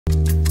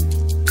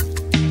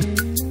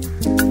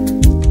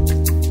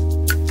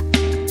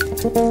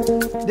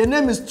The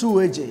name is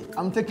 2AJ.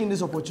 I'm taking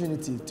this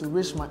opportunity to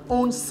wish my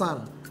own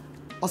son,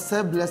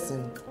 Osei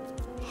Blessing,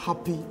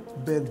 happy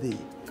birthday.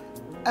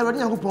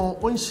 Everybody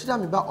Yankopon, on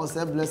shida me ba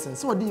Osei Blessing.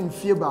 So di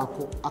mfie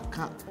baako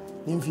aka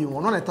mfie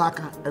won no neta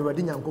aka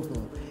everybody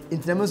Yankopon.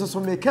 Intime so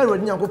make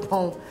everybody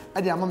Yankopon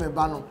e de ama me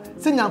ba no.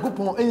 Se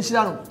Yankopon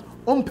enhira no,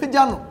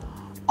 ompegya no.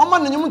 Oma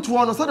nanyum to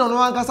no, se de no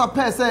ankasa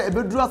pe se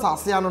ebeduru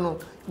asase ano no.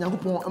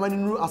 Yankopon ama ni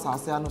nuru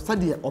asase ano, se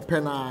de ope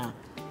na.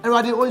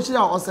 Everybody on shida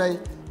Osei,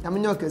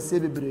 yamenyo kese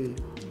bebre.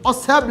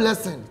 Osei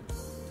Blessing.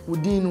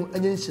 Udinu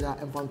enye nhira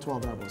emfanto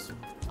abraboso.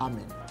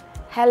 Amen.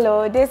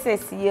 Hello, this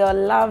is your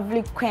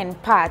lovely Queen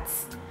Pat.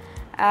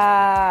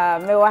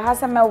 May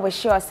Wahasama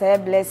wish you Osei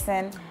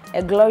Blessing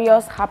a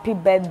glorious happy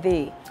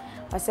birthday.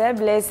 Osei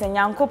Blessing,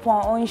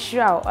 Yankopon on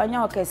shroud, on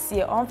your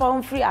cassia, on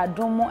found free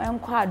adumo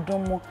and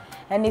quadumo.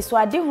 And this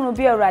wadi who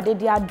be a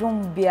radidi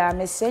adum beer,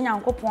 Miss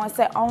Yankopon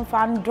said on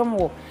found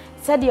dumo.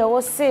 Said you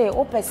will say,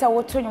 O Pesa,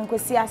 what to you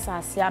could see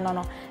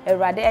Assasiano, a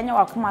rade and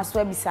your Akuma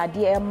Swebisa,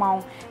 dear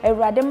Mount, a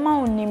rade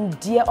mount named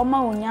dear Oma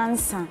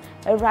Unyansa,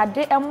 a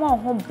rade and more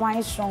home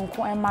buying strong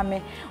and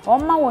mammy,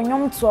 Oma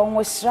Unyum to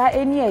almost try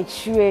any a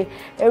tree,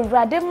 a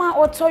radema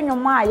or Tonyo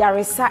Ma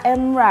Yarisa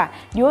Emra,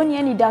 the only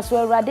any das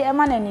were rade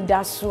eman and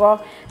das raw,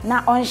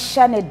 not on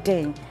Shane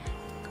Day.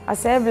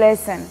 Osei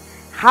Blessing,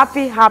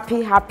 happy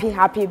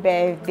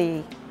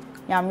birthday.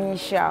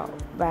 Yamisha,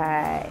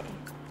 bye.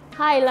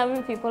 Hi,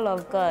 loving people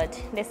of God.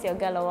 This is your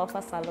girl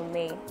Owafa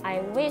Salome. I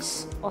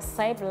wish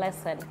Osei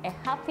Blessing a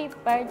happy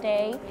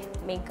birthday.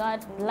 May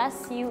God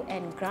bless you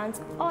and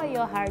grant all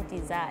your heart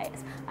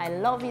desires. I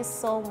love you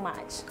so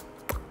much.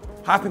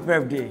 Happy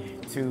birthday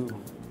to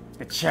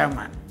the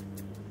chairman,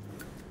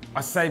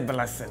 Osei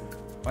Blessing.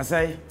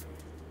 Osei,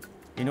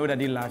 you know that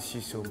he loves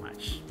you so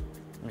much.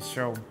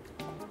 Mr.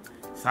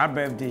 It's our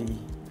birthday.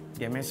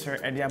 The Mr.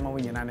 Eddie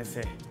Amawin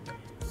say,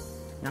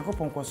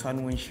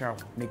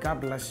 may God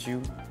bless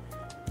you.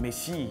 May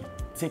she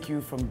take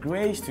you from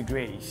grace to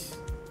grace,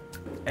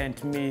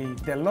 and may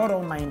the Lord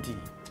Almighty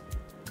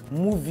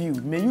move you.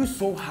 May you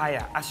soar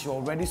higher as you're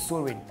already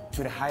soaring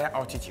to the higher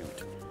altitude.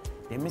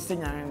 The Mr.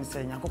 Nyan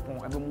say,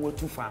 "Yankopon ever more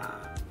too far."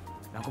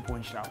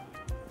 Yankopon shout,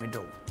 "Me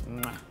do."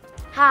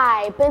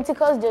 Hi,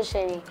 Pentecost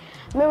Joshua.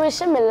 Me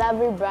wish my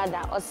lovely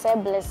brother Osei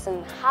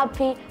Blessing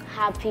happy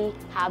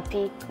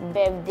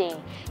birthday.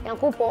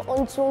 Yankopon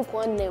ontu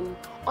konem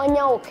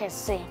onya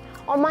okese.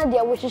 Oma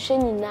dia wohwehwe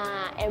nyina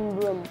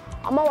embrem.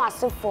 Oma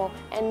wasefo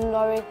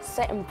enlore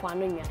se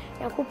mpoano nwa.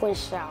 Yankopon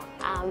shira.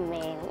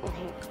 Amen.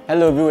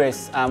 Hello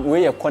viewers,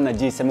 we are corner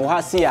G. Se mo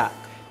ha se a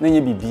na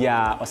nye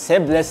bibia Osei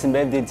Blessing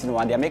birthday tin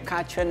wa dia make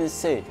ka twene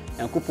se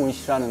Yankopon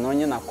shira no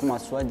onye na koma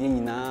so ade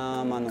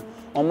nyina ma no.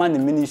 Oma ne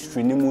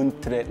ministry ni mu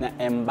ntre na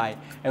embai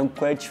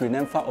enkwa achiri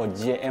na mfa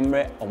oje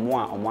emre omo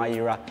a omo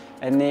ayira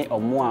ene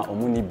omo a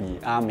omo ni bi.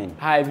 Amen.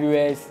 Hi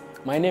viewers,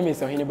 my name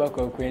is Ohineba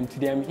Kokwe and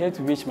today I'm here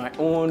to wish my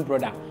own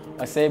brother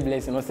Osei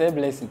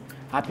Blessing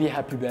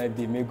happy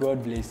birthday. May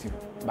God bless you.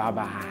 Bye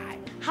bye.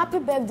 Happy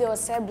birthday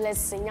Osei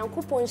Blessing.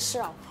 Yankopon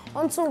shira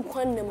onto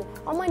nkwannem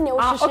oma ne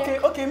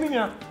okay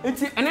minia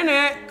enti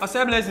ene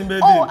Osei Blessing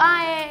baby. Oh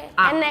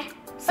ene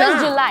 1st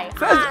July.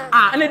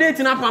 Ene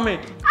date na pame.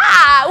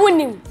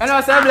 Unim. Ene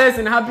Osei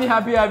Blessing happy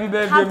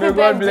birthday. May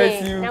God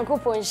bless you.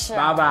 Yankopon shira.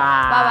 Bye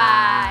bye. Bye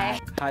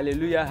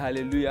bye.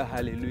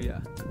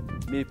 Hallelujah.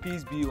 May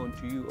peace be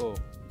unto you all.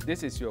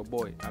 This is your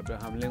boy,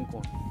 Abraham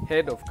Lincoln,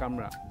 head of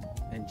camera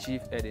and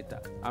chief editor.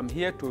 I'm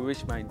here to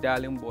wish my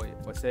darling boy,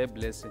 Osei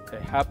Blessing, a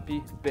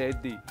happy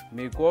birthday.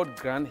 May God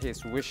grant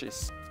his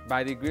wishes.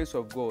 By the grace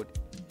of God,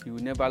 he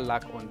will never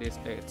lack on this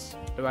earth.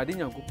 Erade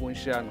Nyankopon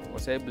hia no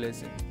Osei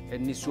Blessing.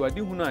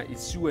 Enisuade huna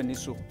isiu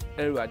eniso.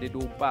 Erade do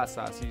ba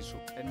asase so.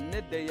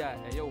 Enne dey a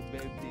eye o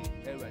birthday.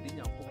 Erade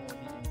Nyankopon di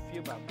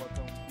mfie ba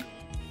kwata.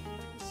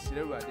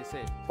 Erade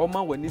say,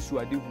 "Oma wani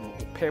suade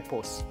hunu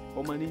purpose.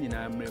 Oma ni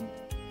nyina amrem."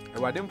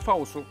 Erade mfa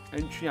wo so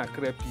entwe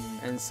akra pi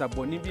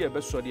ensaboni bi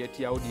ebesode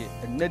atia wo de.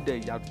 Enne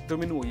dey ya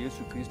domino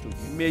Yesu Kristo.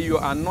 May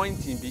your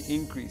anointing be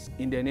increased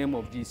in the name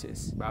of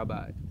Jesus. Bye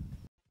bye.